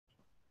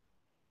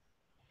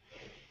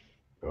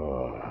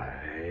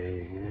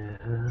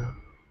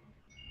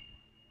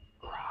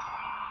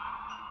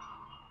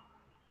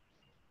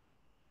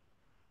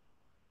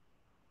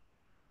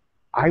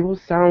I will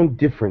sound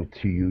different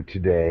to you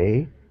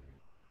today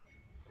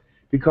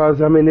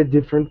because I'm in a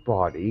different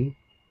body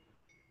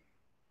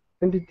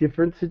and a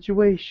different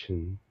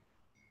situation.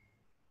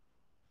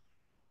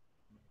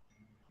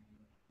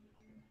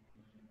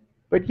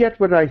 But yet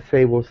what I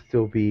say will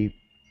still be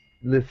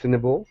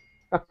listenable.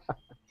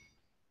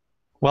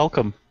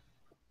 Welcome.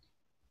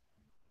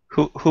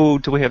 Who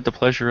do we have the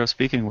pleasure of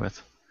speaking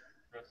with?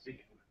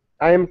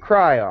 I am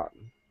Kryon.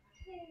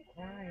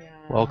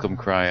 Welcome,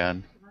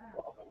 Kryon.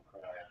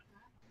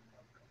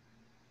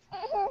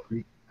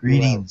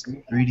 Greetings,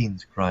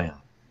 Kryon.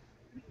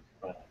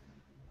 Are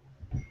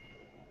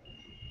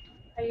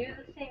you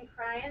the same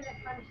Kryon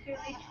that comes through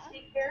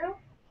HC Carol?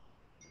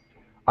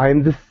 I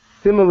am the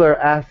similar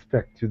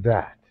aspect to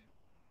that.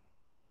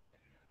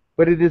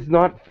 But it is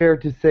not fair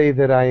to say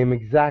that I am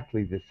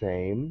exactly the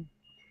same,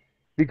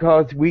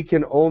 because we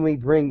can only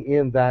bring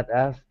in that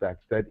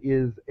aspect that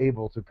is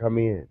able to come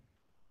in.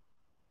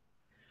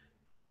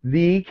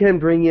 Thee can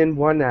bring in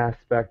one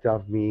aspect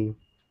of me,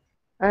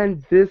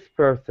 and this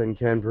person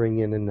can bring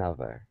in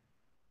another.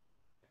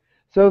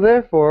 So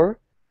therefore,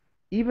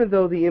 even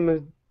though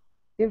the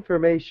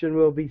information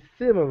will be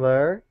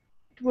similar,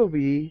 it will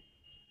be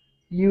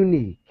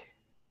unique.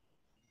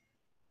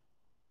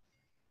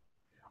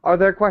 Are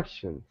there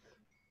questions?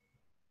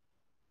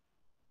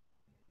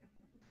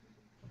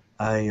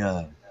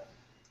 I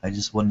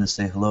just wanted to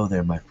say hello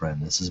there, my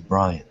friend. This is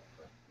Brian.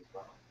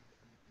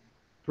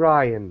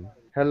 Brian,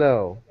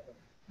 hello.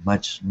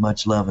 Much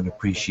love and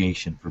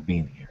appreciation for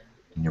being here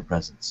in your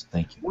presence.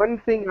 Thank you. One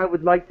thing I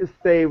would like to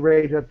say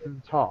right at the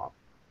top.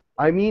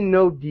 I mean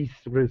no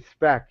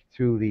disrespect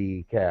to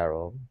thee,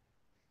 Carol.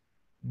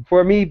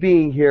 For me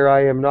being here,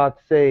 I am not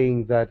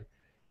saying that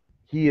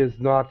he is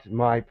not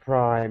my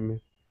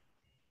prime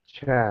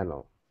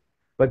channel.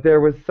 But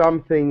there was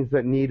some things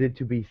that needed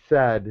to be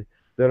said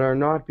that are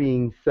not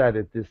being said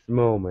at this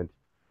moment.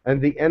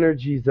 And the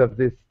energies of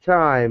this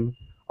time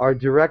are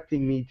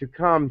directing me to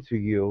come to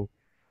you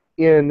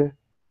in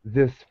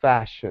this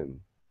fashion.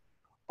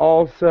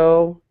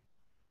 Also,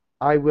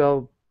 I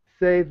will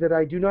say that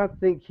I do not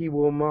think he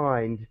will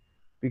mind,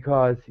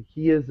 because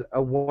he is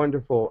a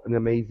wonderful and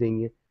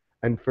amazing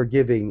and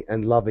forgiving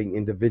and loving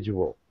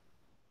individual.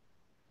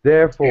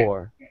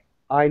 Therefore,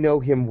 I know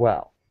him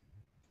well.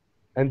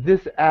 And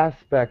this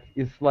aspect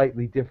is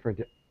slightly different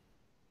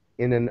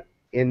in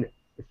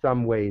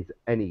some ways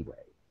anyway.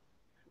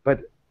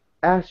 But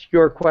ask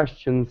your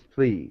questions,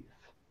 please.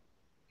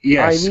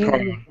 Yes, I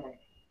I'd mean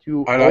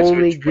to like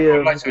only to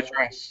give...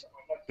 address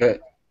that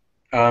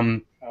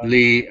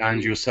Lee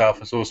and yourself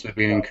has also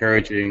been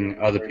encouraging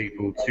other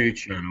people to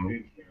channel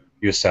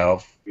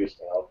yourself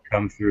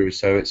come through.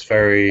 So it's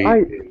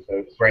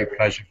great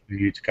pleasure for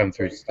you to come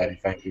through today.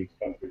 Thank you.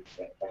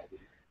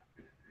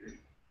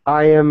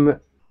 I am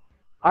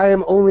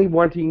only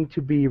wanting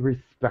to be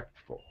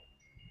respectful.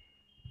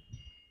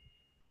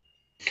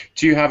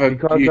 Do you have a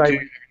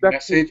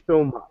message?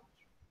 So much.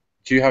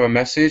 Do you have a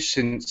message,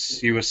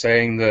 since you were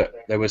saying that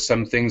there were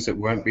some things that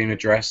weren't being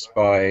addressed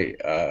by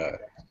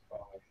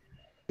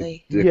the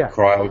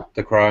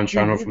Kryon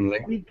channel from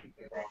Lee?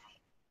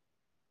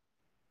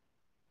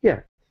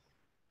 Yes.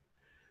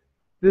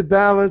 The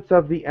balance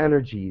of the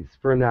energies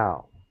for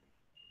now,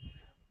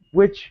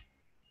 which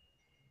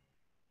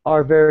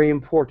are very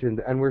important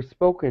and were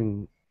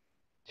spoken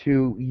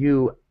to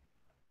you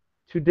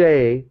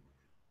today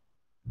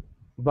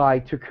by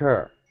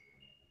𝗪𝗪.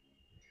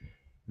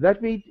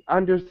 Let me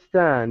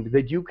understand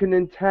that you can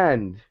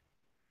intend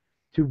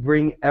to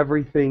bring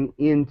everything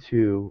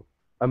into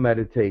a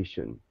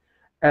meditation.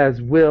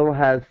 As Will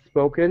has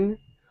spoken,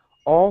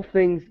 all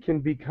things can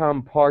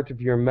become part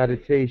of your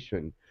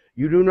meditation.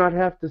 You do not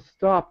have to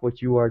stop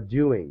what you are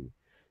doing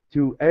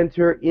to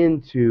enter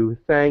into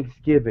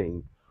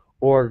thanksgiving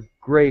or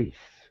grace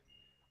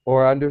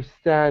or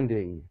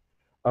understanding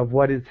of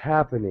what is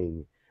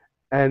happening.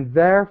 And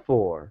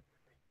therefore,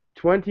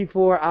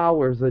 24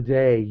 hours a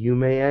day, you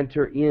may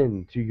enter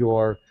into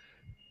your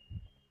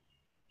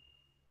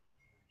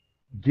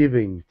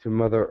giving to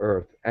Mother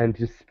Earth and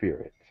to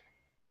Spirit.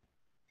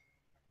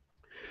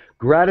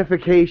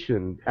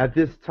 Gratification at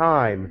this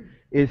time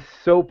is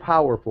so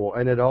powerful,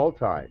 and at all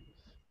times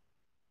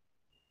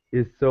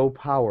is so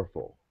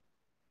powerful.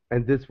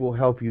 And this will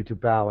help you to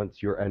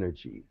balance your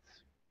energies.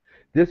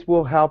 This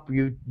will help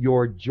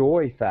your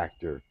joy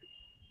factor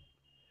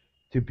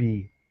to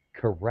be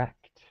correct.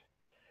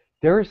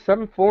 There are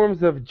some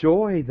forms of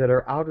joy that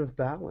are out of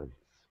balance.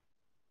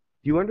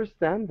 Do you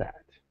understand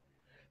that?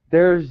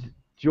 There's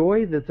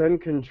joy that's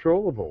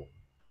uncontrollable.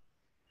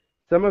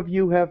 Some of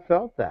you have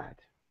felt that.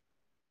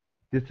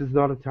 This is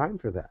not a time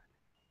for that.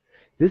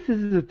 This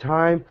is a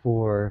time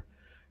for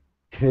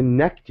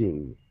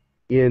connecting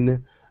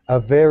in a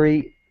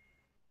very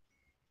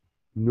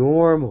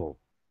normal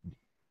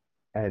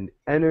and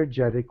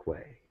energetic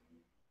way.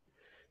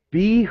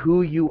 Be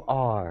who you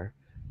are.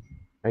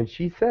 And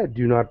she said,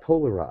 do not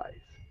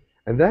polarize.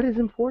 And that is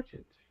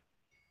important,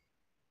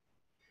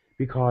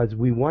 because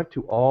we want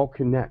to all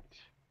connect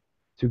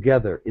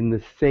together in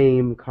the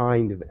same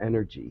kind of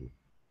energy.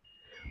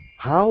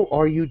 How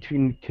are you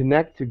to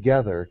connect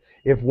together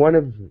if one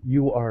of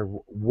you are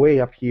way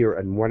up here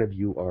and one of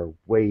you are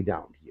way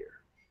down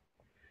here?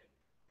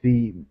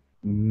 The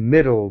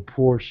middle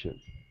portion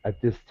at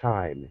this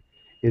time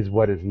is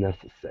what is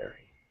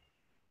necessary.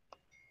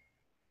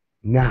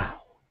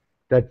 Now,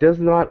 that does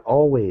not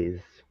always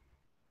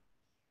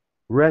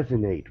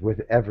resonate with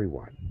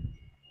everyone.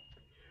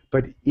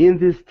 But in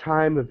this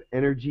time of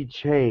energy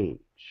change,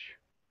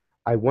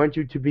 I want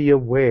you to be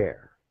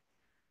aware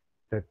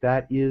that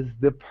that is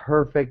the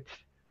perfect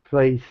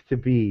place to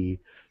be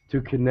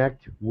to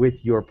connect with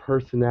your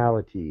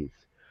personalities,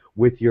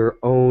 with your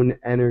own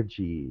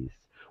energies,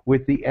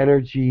 with the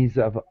energies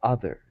of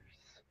others,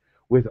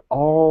 with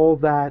all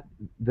that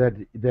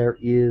there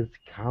is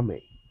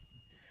coming.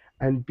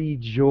 And be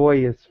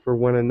joyous for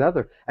one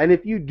another. And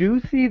if you do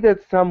see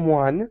that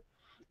someone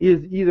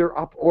is either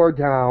up or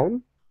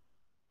down,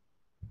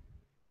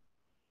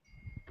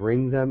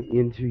 bring them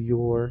into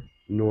your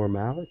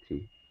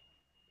normality.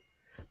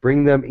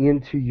 Bring them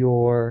into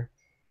your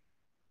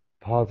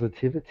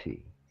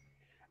positivity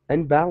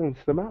and balance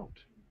them out.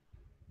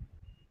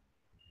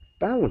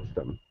 Balance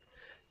them.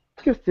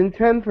 Just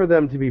intend for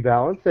them to be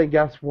balanced, and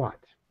guess what?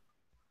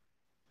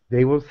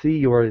 They will see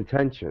your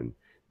intention.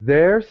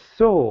 Their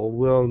soul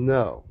will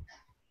know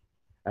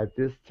at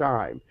this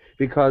time,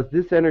 because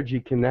this energy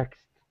connects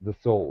the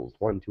souls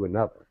one to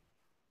another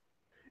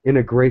in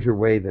a greater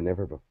way than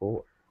ever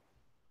before.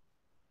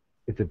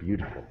 It's a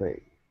beautiful thing.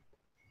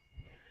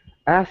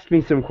 Ask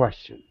me some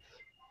questions.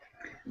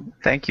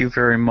 Thank you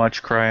very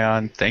much,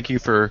 Kryon. Thank you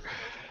for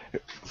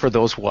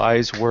those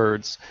wise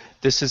words.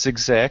 This is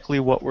exactly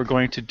what we're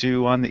going to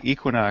do on the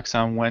equinox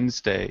on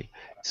Wednesday.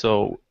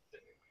 So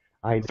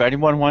if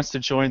anyone wants to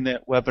join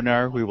that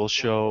webinar, we will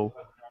show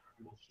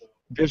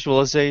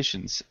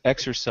visualizations,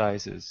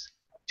 exercises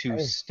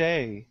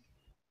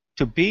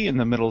to be in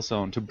the middle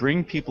zone, to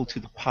bring people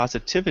to the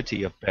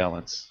positivity of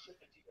balance.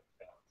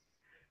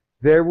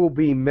 There will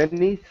be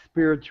many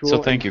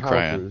spiritual thank you,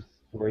 encounters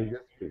during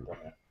this period.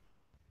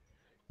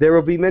 There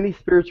will be many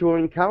spiritual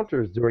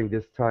encounters during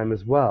this time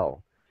as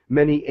well.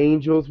 Many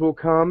angels will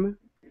come.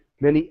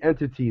 Many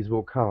entities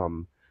will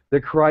come. The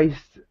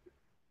Christ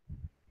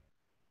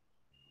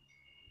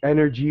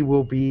energy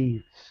will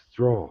be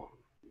strong.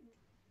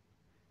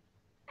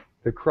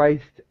 The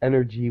Christ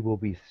energy will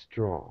be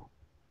strong.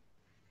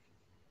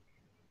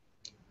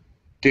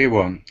 Dear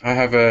one, I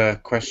have a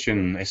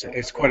question.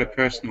 It's quite a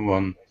personal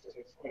one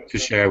to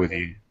share with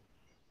you.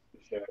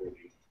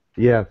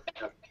 Yes.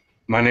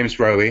 My name's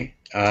Rowie.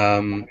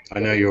 I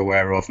know you're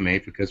aware of me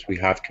because we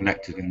have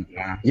connected in the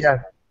past.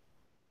 Yes.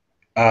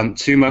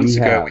 2 months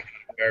ago, we had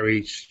a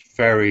very,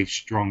 very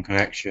strong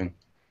connection,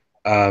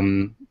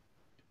 and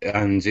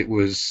it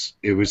was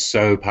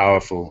so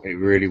powerful. It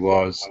really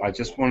was. I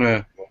just want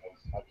to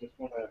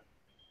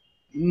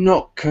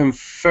not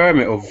confirm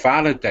it or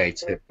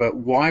validate it, but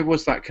why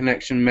was that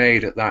connection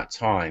made at that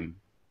time?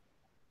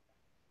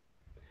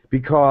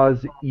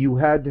 Because you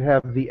had to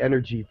have the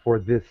energy for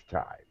this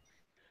time.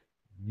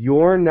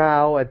 Your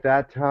now at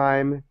that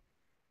time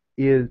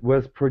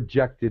was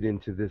projected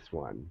into this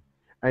one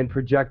and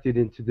projected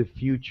into the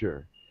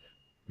future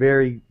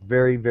very,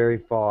 very, very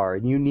far.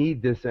 And you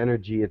need this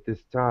energy at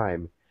this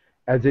time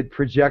as it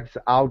projects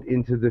out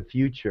into the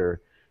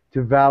future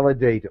to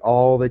validate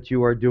all that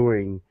you are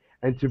doing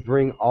and to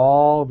bring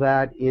all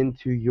that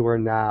into your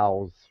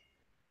nows.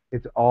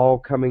 It's all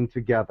coming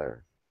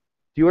together.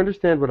 Do you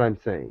understand what I'm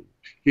saying?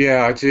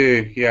 Yeah, I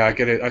do. Yeah, I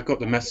get it. I got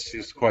the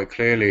messages quite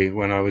clearly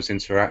when I was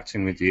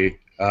interacting with you.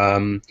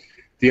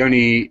 The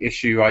only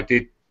issue I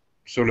did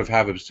sort of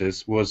have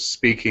was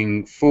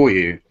speaking for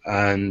you,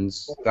 and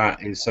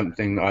that is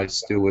something that I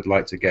still would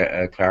like to get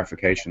a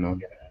clarification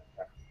on.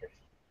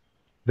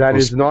 That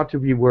is not to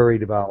be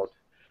worried about.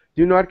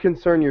 Do not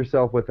concern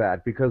yourself with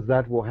that, because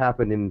that will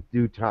happen in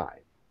due time.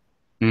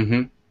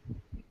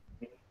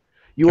 Mm-hmm.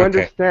 You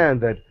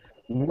understand that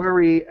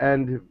worry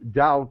and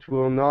doubt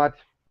will not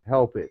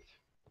help it.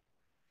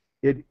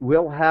 It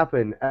will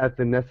happen at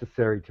the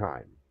necessary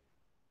time.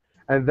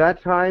 And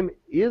that time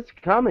is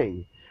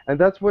coming. And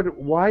that's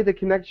why the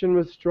connection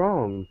was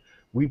strong.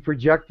 We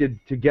projected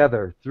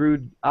together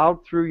through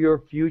your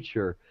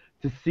future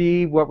to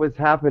see what was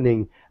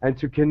happening and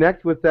to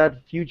connect with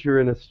that future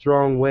in a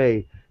strong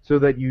way so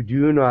that you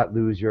do not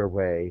lose your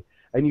way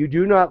and you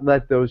do not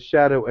let those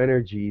shadow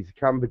energies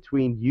come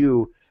between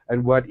you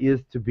and what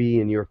is to be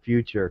in your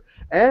future.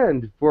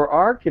 And for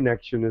our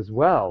connection as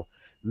well,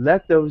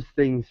 let those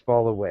things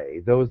fall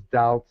away, those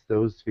doubts,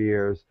 those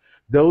fears,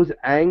 those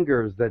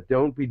angers that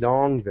don't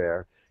belong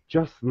there.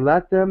 Just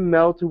let them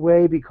melt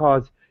away,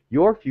 because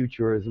your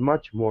future is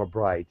much more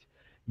bright.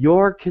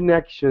 Your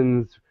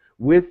connections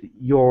with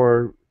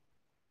your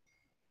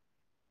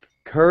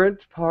current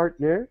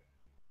partner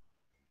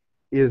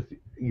is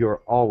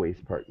your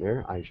always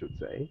partner, I should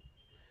say,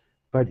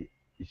 but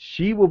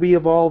she will be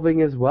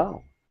evolving as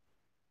well.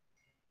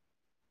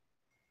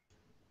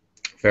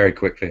 Very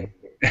quickly.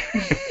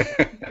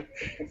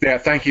 Yeah,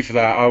 thank you for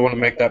that. I want to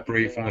make that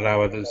brief and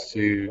allow others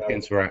to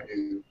interact.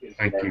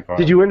 Thank you, Did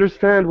Brian. you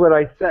understand what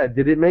I said?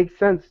 Did it make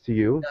sense to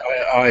you?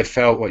 I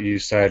felt what you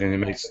said, and it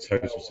makes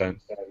total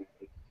sense.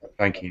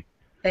 Thank you.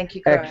 Thank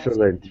you, Kryon.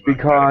 Excellent,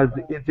 because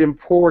it's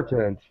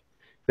important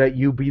that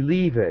you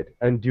believe it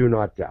and do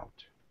not doubt.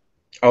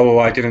 Oh,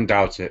 I didn't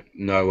doubt it.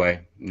 No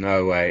way.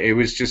 No way. It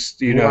was just,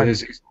 you know,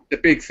 it's a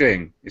big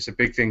thing. It's a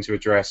big thing to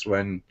address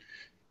when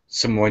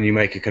you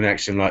make a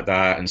connection like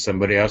that and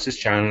somebody else is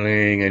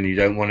channeling and you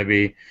don't want to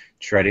be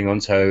treading on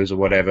toes or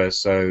whatever.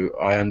 So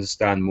I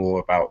understand more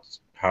about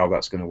how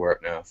that's going to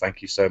work now.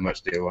 Thank you so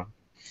much, dear one.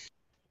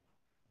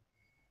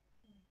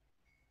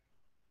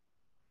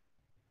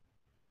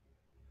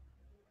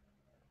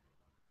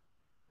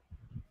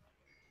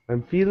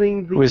 I'm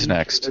feeling the Who is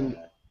next?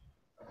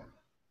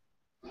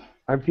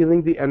 I'm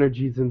feeling the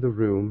energies in the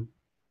room.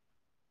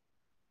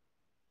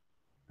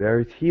 There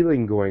is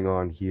healing going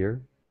on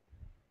here.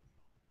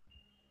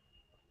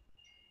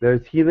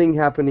 There's healing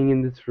happening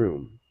in this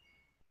room.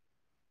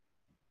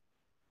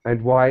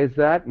 And why is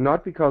that?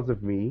 Not because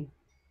of me,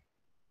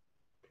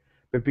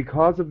 but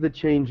because of the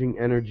changing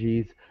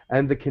energies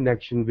and the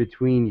connection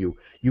between you.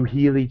 You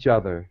heal each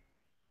other.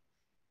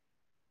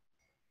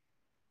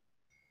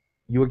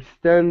 You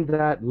extend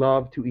that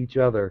love to each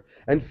other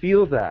and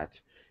feel that.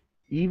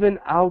 Even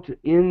out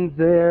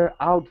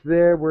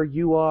there where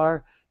you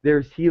are,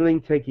 there's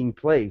healing taking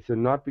place,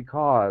 and not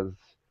because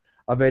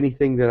of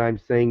anything that I'm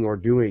saying or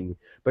doing,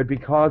 but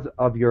because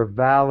of your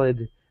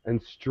valid and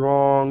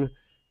strong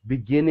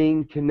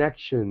beginning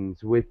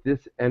connections with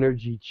this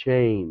energy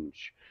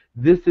change.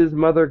 This is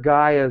Mother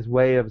Gaia's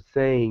way of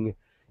saying,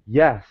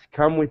 yes,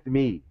 come with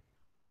me.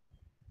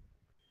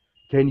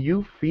 Can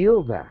you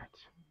feel that?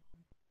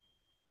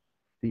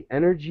 The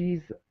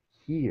energies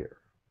here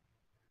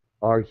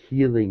are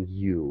healing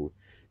you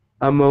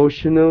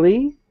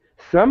emotionally,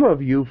 some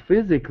of you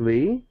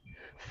physically,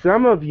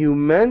 some of you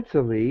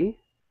mentally,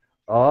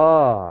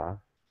 some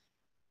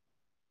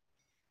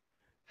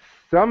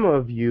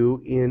of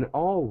you in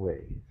all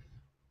ways.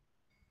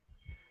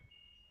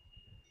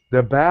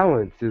 The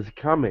balance is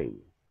coming.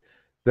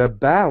 The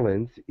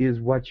balance is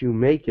what you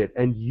make it,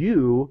 and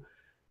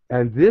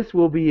this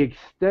will be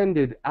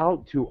extended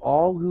out to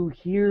all who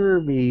hear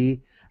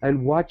me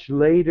and watch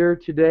later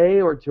today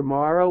or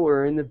tomorrow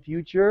or in the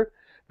future.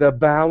 The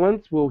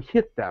balance will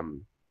hit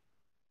them,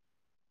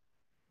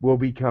 will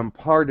become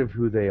part of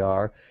who they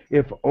are,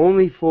 if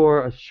only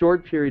for a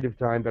short period of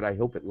time, but I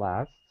hope it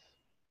lasts.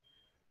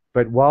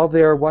 But while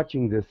they are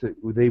watching this,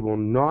 they will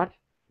not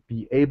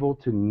be able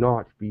to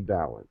not be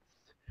balanced.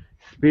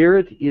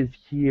 Spirit is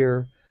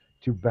here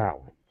to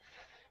balance.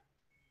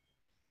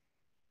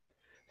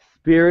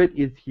 Spirit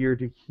is here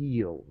to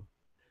heal.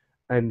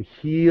 And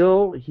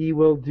heal he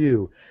will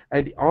do.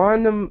 And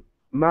on the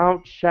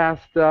Mount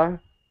Shasta,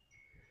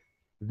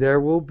 there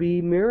will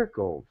be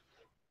miracles.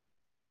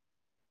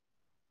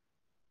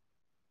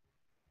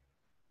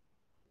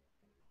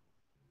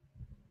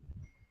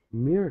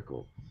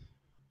 Miracles.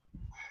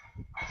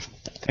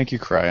 Thank you,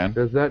 Kryon.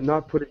 Does that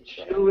not put a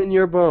chill in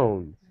your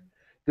bones?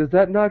 Does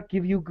that not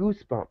give you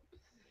goosebumps?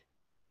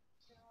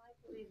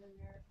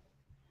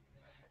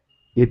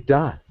 It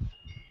does.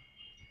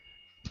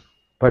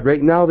 But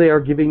right now they are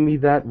giving me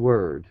that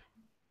word.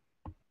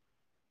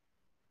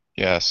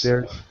 Yes.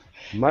 There's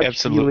much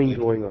Absolutely. healing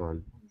going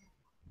on.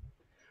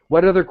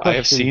 What other I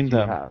have questions seen do you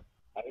them. have?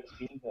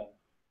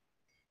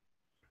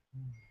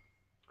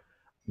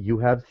 You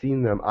have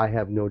seen them, I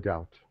have no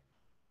doubt.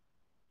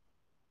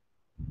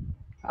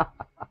 I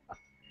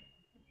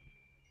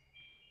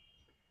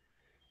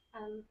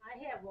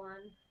have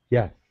one.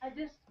 Yes.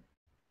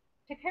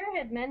 Takara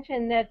had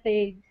mentioned that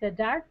the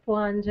dark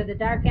ones or the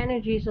dark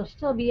energies will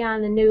still be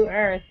on the new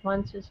Earth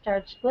once it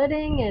starts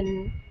splitting,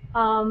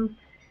 and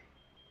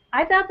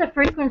I thought the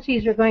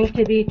frequencies were going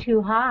to be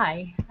too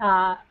high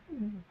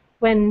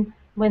when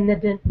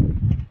the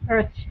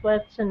Earth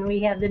splits and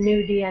we have the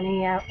new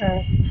DNA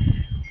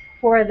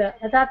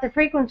I thought the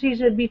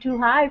frequencies would be too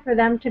high for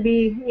them to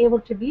be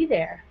able to be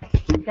there.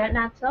 Is that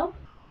not so?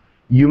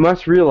 You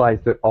must realize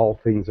that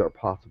all things are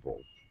possible.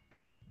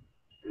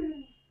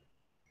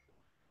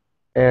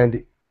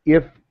 And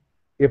if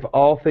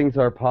all things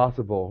are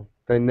possible,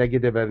 then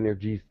negative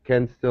energies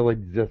can still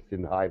exist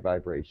in high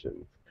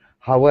vibrations.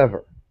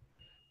 However,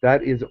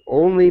 that is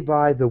only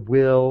by the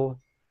will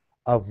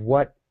of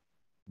what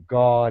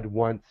God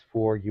wants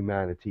for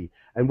humanity.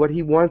 And what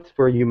he wants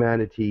for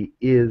humanity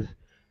is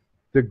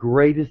the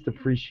greatest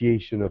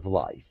appreciation of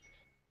life.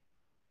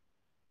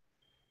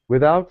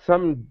 Without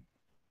some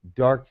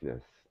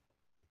darkness,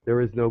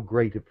 there is no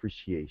great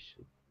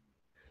appreciation.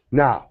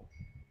 Now,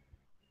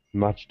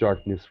 much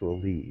darkness will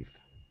leave.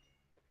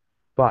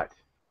 But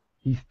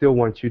he still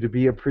wants you to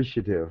be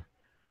appreciative.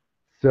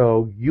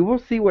 So you will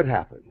see what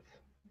happens.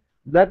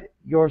 Let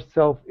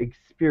yourself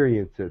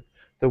experience it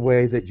the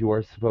way that you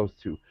are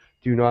supposed to.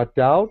 Do not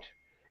doubt.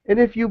 And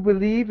if you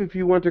believe, if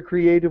you want a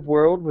creative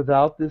world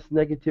without this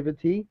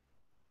negativity,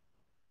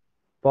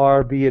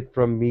 far be it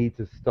from me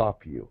to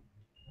stop you.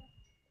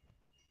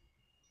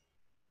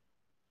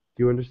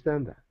 Do you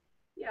understand that?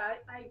 Yeah,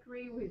 I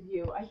agree with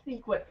you. I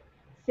think what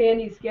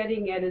Sandy's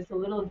getting at is a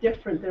little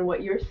different than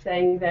what you're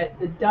saying, that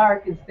the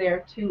dark is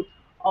there to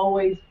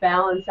always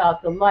balance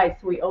out the light.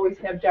 So we always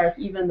have dark,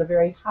 even the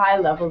very high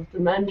levels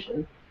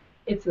dimension.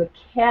 It's a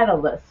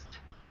catalyst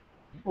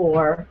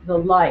for the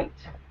light,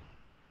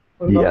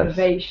 for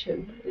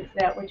motivation. Is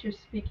that what you're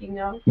speaking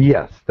of?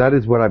 Yes, that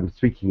is what I'm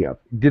speaking of.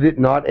 Did it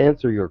not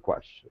answer your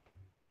question?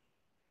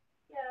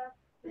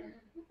 Yeah.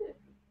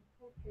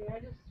 Okay, I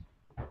just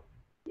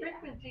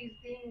frequencies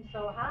being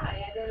so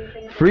high, I didn't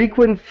think.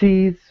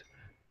 Frequencies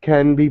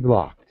can be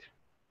blocked.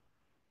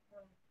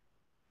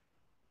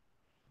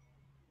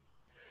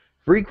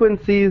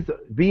 Frequencies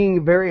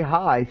being very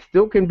high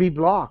still can be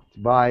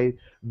blocked by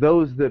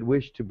those that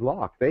wish to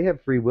block. They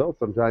have free will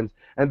sometimes,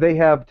 and they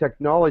have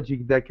technology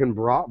that can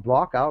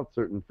block out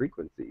certain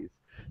frequencies.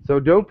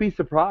 So don't be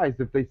surprised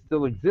if they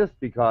still exist,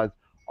 because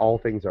all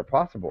things are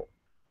possible.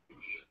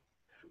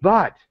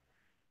 But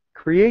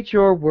create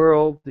your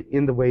world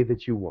in the way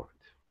that you want.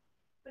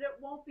 But it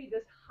won't be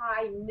this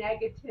high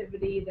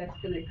negativity that's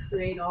going to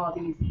create all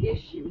these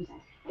issues.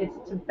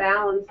 It's to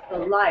balance the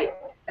light.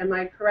 Am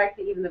I correct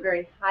that even the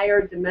very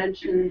higher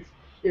dimensions,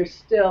 there's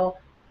still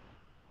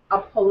a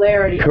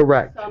polarity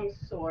Correct. of some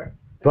sort?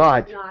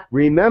 But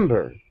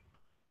remember,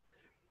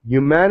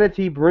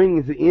 humanity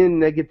brings in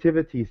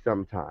negativity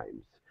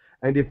sometimes.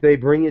 And if they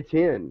bring it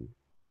in,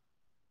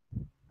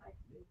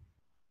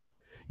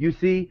 you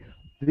see,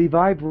 the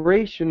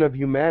vibration of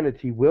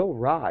humanity will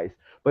rise,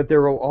 but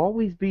there will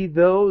always be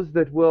those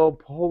that will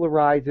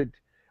polarize it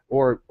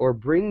or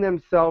bring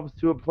themselves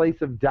to a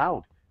place of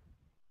doubt.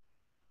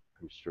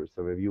 I'm sure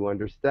some of you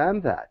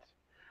understand that.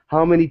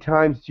 How many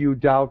times do you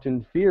doubt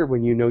and fear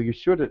when you know you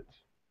shouldn't?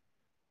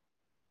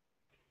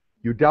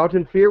 You doubt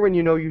and fear when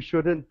you know you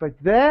shouldn't, but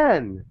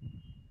then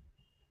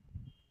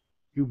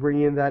you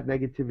bring in that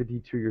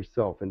negativity to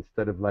yourself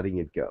instead of letting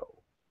it go.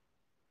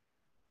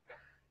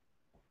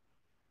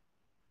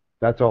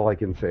 That's all I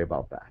can say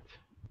about that.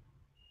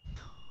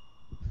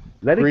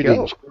 Let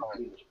Greetings. it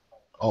go.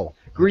 Oh,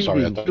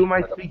 Greetings. sorry, Who am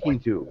I speaking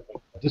to?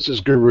 This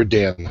is Guru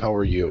Dan. How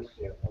are you?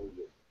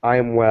 I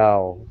am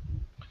well.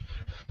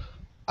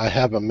 I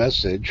have a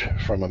message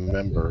from a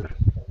member,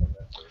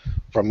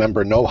 from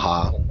member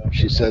Noha.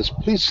 She says,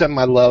 please send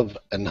my love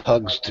and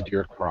hugs to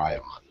dear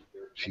Kryon.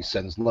 She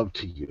sends love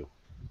to you.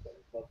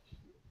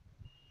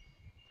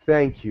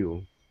 Thank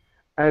you.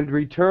 And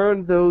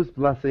return those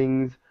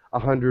blessings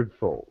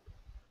 100-fold.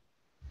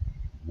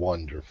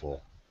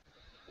 Wonderful.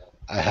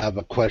 I have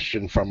a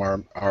question from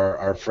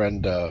our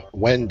friend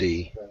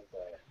Wendy.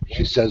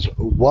 She says,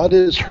 what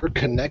is her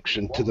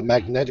connection to the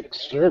magnetic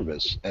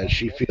service as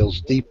she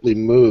feels deeply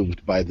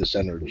moved by this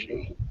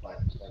energy?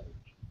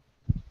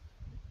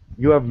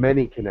 You have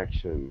many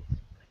connections.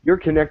 You're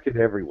connected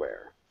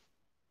everywhere.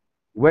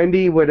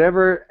 Wendy,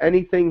 whenever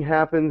anything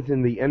happens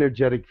in the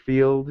energetic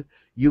field,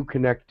 you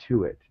connect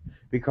to it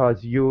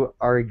because you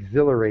are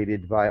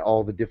exhilarated by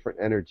all the different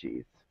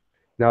energies.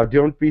 Now,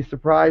 don't be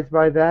surprised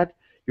by that.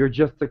 You're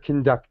just a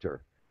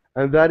conductor.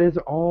 And that is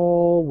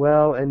all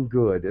well and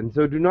good. And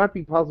so do not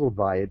be puzzled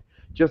by it.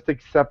 Just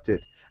accept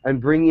it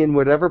and bring in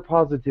whatever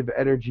positive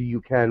energy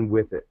you can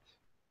with it.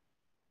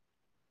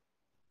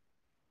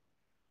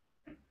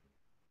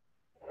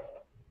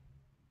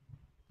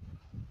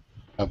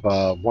 I have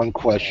one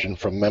question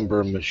from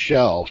member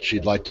Michelle.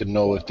 She'd like to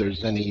know if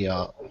there's any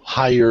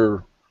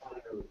higher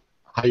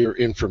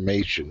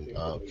information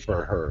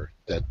for her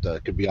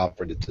that could be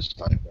offered at this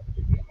time.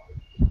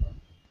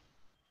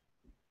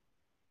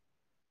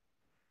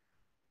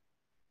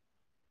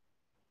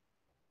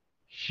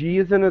 She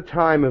is in a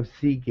time of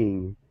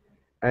seeking,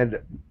 and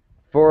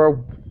for a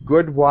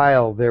good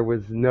while there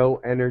was no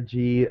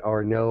energy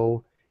or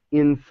no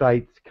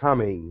insights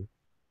coming.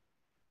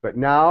 But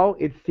now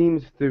it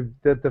seems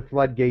that the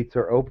floodgates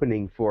are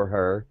opening for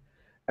her,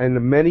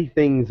 and many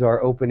things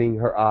are opening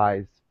her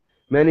eyes.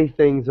 Many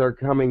things are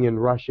coming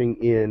and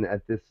rushing in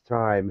at this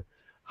time.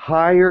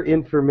 Higher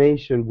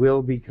information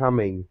will be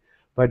coming,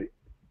 but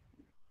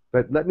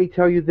let me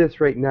tell you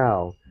this right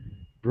now.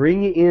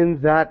 Bring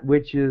in that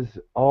which is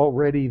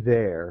already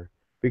there,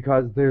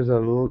 because there's a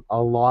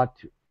lot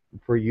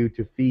for you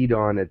to feed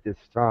on at this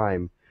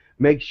time.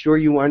 Make sure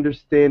you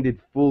understand it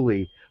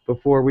fully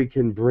before we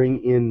can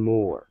bring in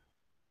more.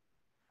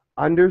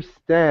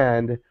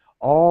 Understand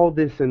all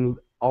these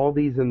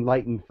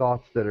enlightened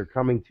thoughts that are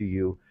coming to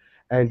you,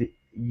 and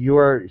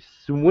you're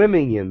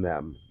swimming in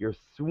them. You're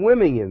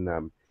swimming in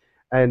them,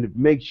 and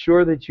make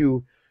sure that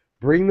you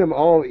bring them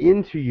all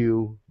into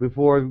you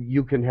before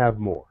you can have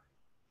more.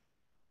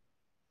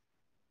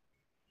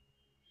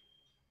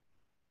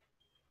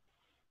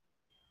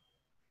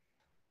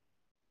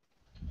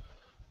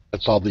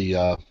 That's all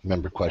the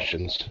member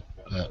questions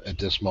at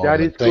this moment.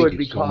 That is Thank good, you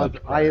because so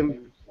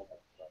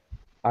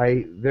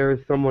much, there is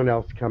someone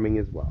else coming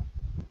as well.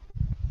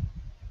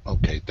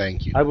 Okay,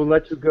 thank you. I will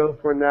let you go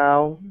for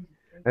now,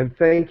 and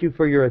thank you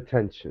for your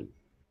attention.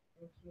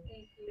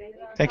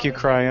 Thank you,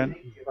 Kryon.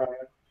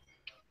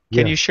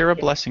 Can you share a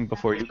blessing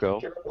before you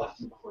go?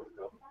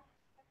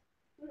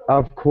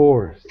 Of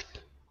course.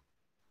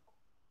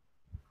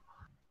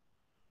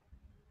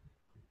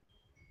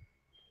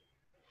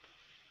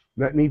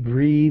 Let me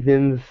breathe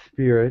in the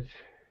spirit.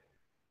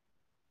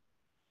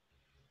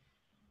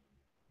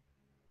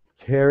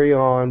 Carry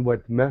on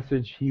what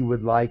message he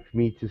would like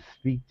me to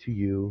speak to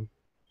you.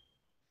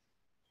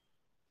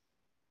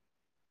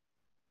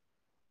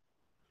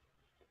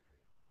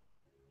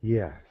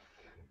 Yes.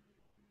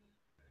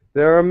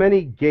 There are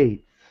many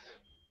gates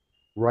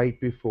right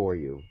before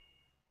you.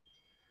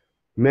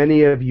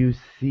 Many of you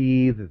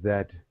see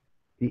that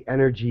the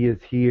energy is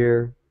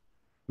here.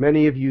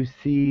 Many of you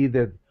see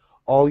that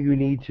all you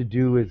need to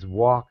do is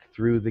walk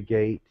through the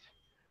gate,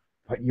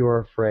 but you're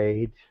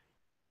afraid.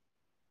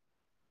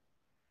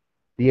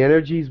 The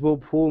energies will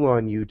pull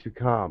on you to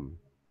come.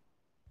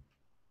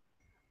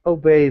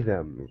 Obey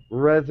them.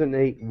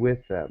 Resonate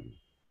with them.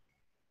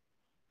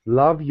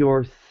 Love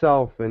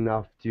yourself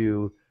enough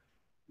to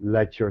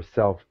let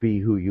yourself be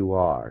who you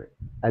are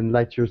and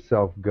let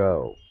yourself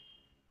go.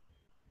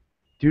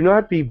 Do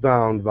not be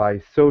bound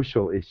by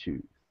social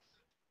issues.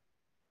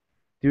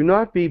 Do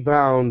not be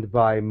bound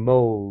by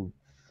molds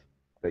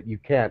that you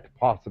can't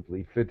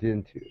possibly fit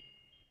into.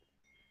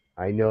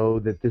 I know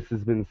that this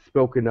has been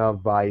spoken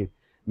of by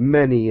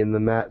many in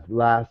the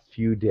last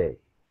few days,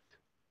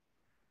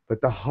 but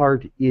the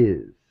heart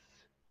is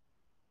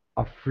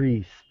a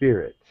free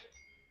spirit.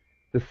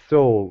 The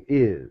soul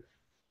is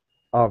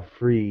of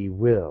free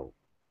will.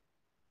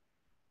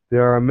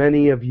 There are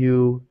many of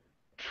you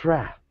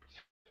trapped,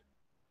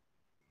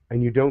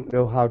 and you don't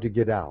know how to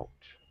get out.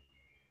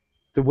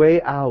 The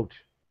way out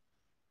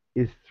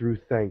is through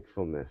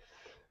thankfulness.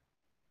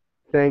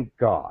 Thank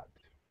God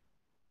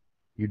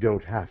you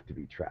don't have to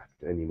be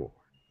trapped anymore.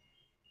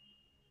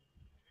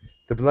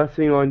 The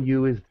blessing on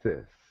you is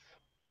this.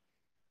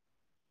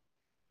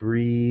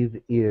 Breathe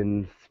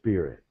in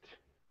spirit.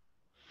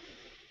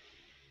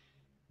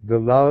 The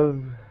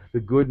love, the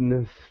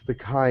goodness, the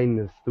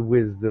kindness, the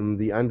wisdom,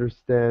 the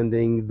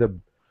understanding, the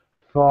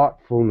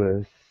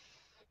thoughtfulness,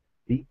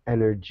 the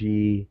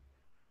energy,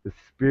 the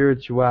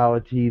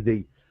spirituality,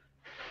 the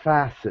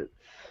facets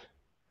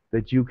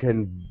that you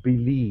can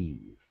believe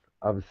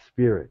of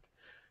spirit.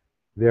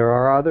 There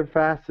are other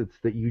facets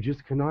that you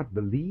just cannot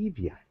believe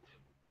yet,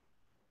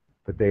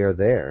 but they are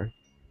there.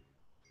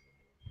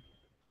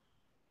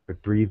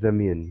 But breathe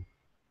them in.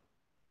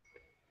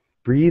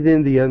 Breathe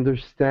in the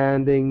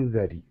understanding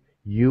that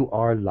you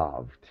are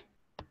loved.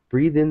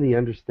 Breathe in the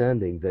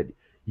understanding that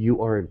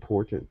you are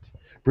important.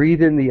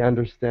 Breathe in the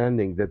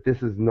understanding that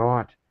this is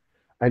not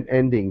an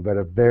ending, but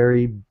a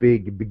very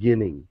big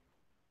beginning.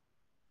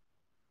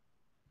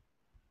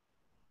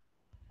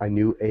 A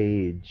new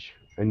age,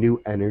 a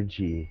new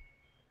energy,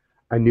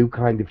 a new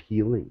kind of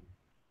healing.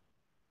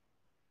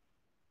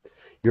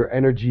 Your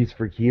energies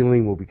for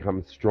healing will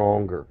become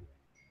stronger.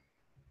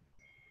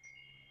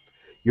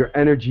 Your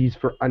energies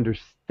for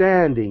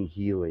understanding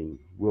healing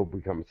will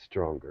become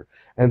stronger,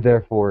 and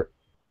therefore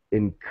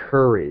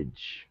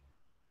encourage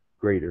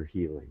greater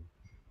healing.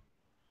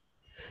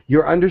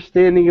 Your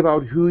understanding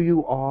about who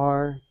you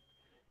are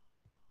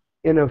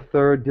in a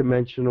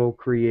third-dimensional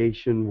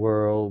creation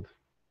world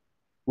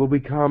will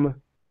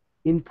become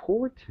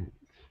important,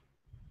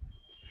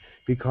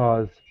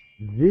 because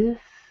this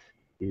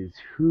is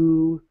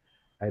who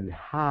and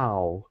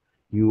how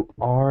you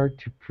are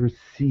to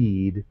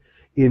proceed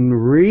in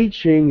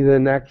reaching the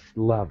next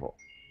level.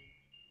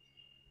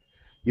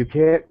 You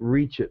can't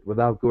reach it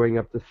without going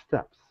up the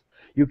steps.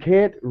 You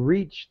can't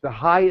reach the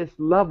highest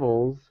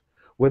levels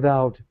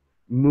without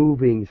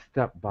moving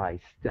step by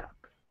step.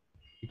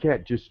 You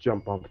can't just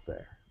jump up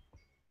there.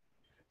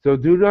 So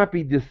do not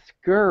be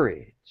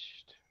discouraged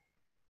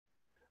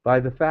by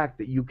the fact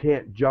that you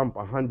can't jump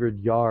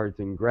 100 yards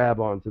and grab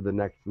onto the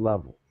next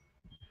level.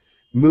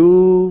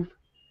 Move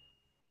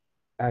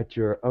at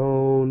your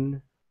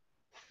own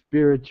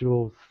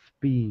spiritual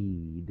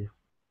speed.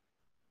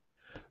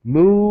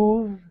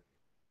 Move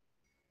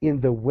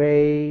in the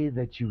way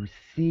that you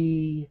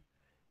see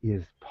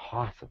is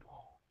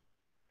possible.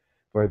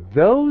 For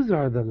those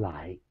are the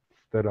lights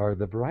that are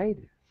the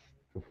brightest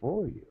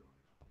before you.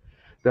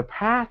 The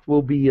path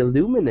will be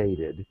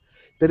illuminated,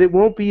 but it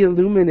won't be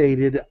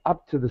illuminated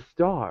up to the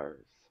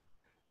stars,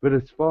 but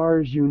as far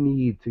as you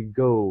need to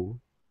go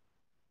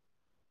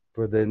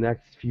for the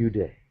next few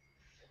days,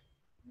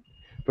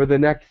 for the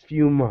next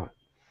few months,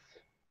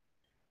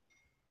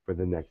 for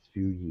the next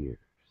few years.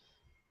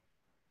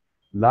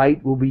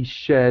 Light will be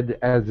shed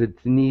as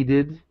it's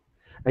needed,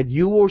 and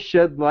you will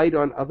shed light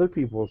on other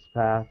people's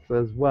paths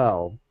as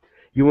well.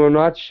 You will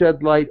not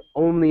shed light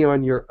only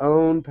on your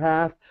own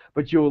path,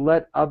 but you will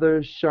let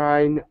others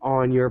shine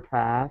on your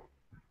path,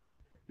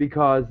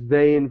 because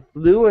they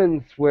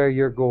influence where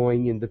you're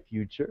going in the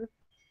future,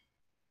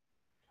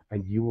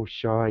 and you will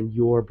shine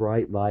your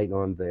bright light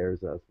on theirs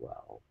as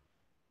well.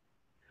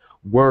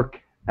 Work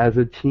as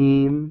a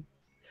team.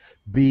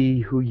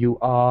 Be who you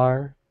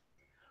are.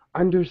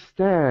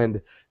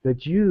 Understand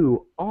that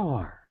you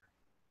are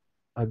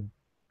a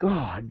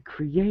God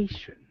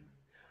creation.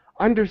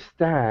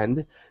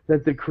 Understand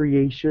that the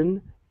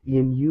creation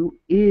in you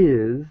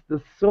is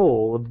the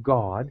soul of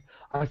God.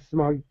 A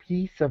small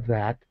piece of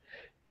that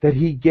that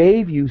he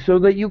gave you so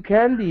that you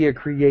can be a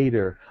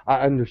creator,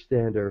 a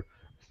understander,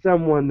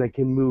 someone that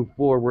can move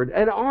forward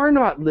and are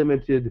not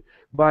limited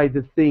by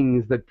the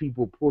things that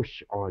people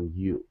push on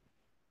you.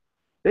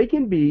 They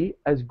can be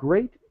as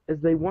great as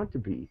they want to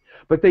be,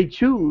 but they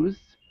choose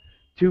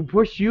to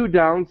push you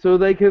down so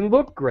they can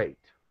look great.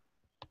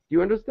 Do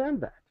you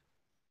understand that?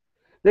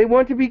 They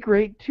want to be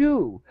great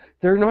too.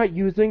 They're not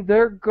using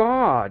their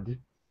God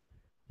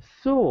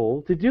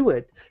soul to do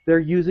it. They're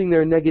using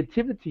their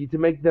negativity to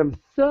make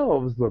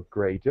themselves look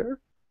greater,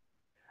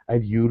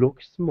 and you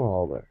look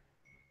smaller.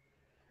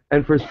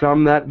 And for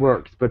some that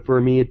works, but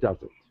for me it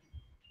doesn't.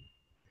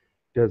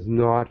 Does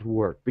not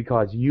work,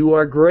 because you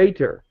are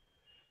greater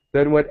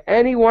than what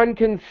anyone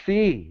can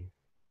see.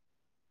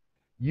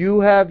 You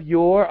have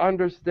your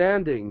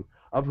understanding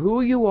of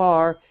who you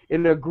are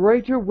in a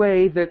greater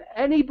way than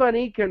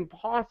anybody can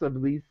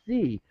possibly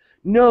see.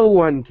 No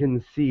one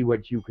can see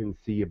what you can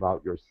see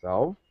about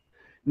yourself.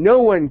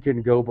 No one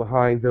can go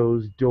behind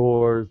those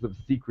doors of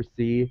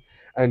secrecy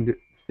and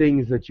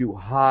things that you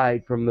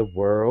hide from the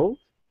world.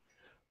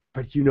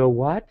 But you know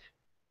what?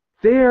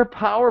 They're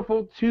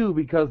powerful too,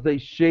 because they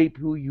shape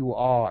who you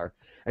are.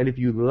 And if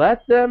you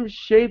let them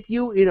shape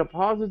you in a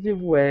positive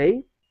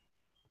way,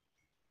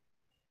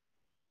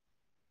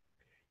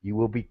 you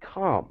will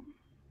become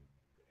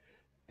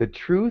the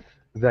truth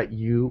that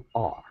you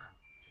are.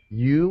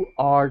 You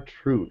are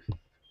truth.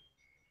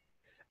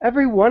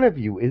 Every one of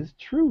you is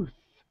truth.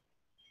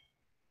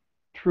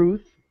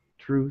 Truth,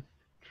 truth,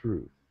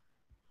 truth.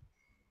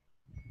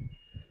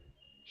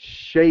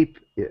 Shape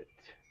it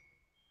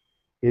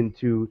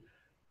into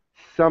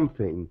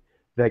something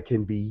that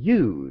can be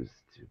used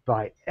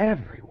by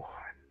everyone.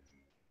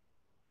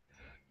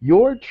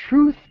 Your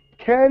truth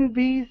can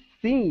be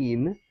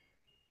seen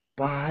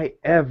by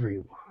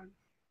everyone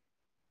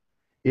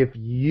if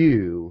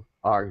you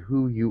are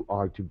who you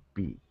are to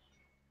be.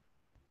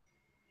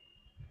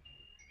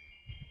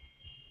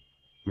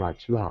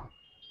 Much love.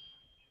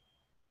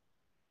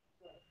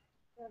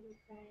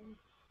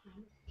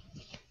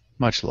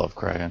 Much love,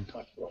 Kryon.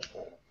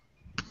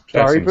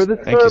 Sorry for the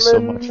sermon. Thank you so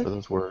much for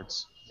those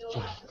words.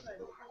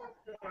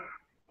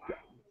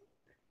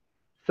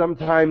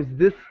 Sometimes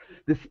the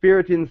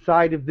spirit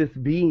inside of this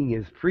being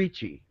is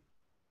preachy.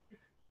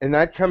 And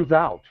that comes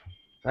out.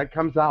 That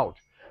comes out.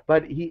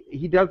 But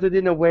he does it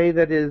in a way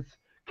that is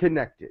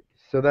connected.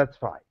 So that's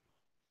fine.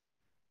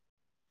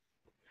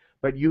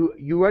 But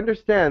you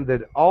understand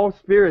that all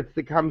spirits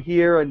that come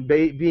here and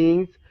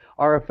beings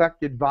are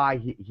affected by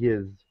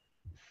his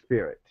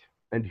spirit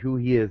and who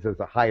he is as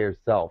a higher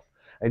self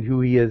and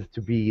who he is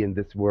to be in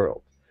this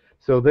world.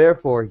 So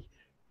therefore,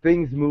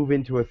 things move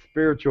into a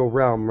spiritual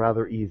realm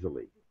rather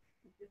easily.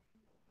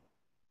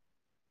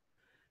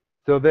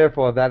 So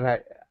therefore,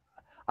 that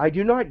I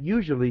do not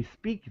usually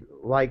speak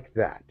like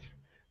that,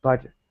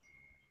 but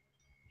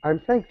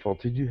I'm thankful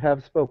to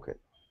have spoken.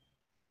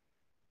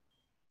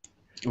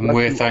 And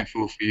we're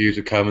thankful for you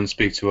to come and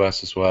speak to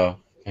us as well.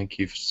 Thank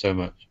you so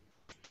much.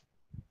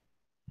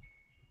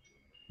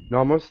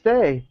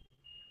 Namaste.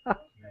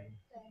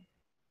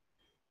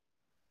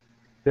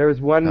 There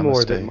is one Namaste.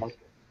 more that must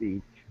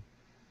speak.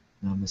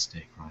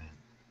 Namaste,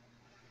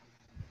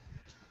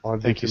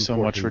 Kryon. Thank you so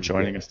much for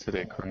joining us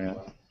today, Kryon.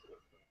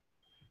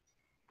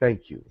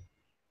 Thank you.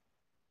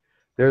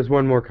 There's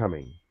one more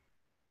coming.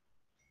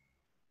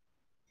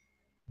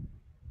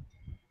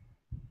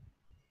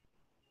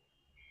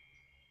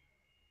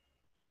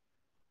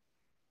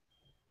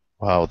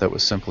 Wow, that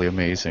was simply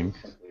amazing.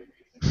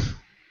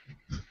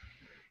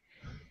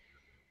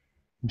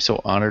 I'm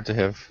so honored to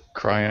have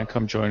Kryon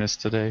come join us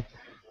today.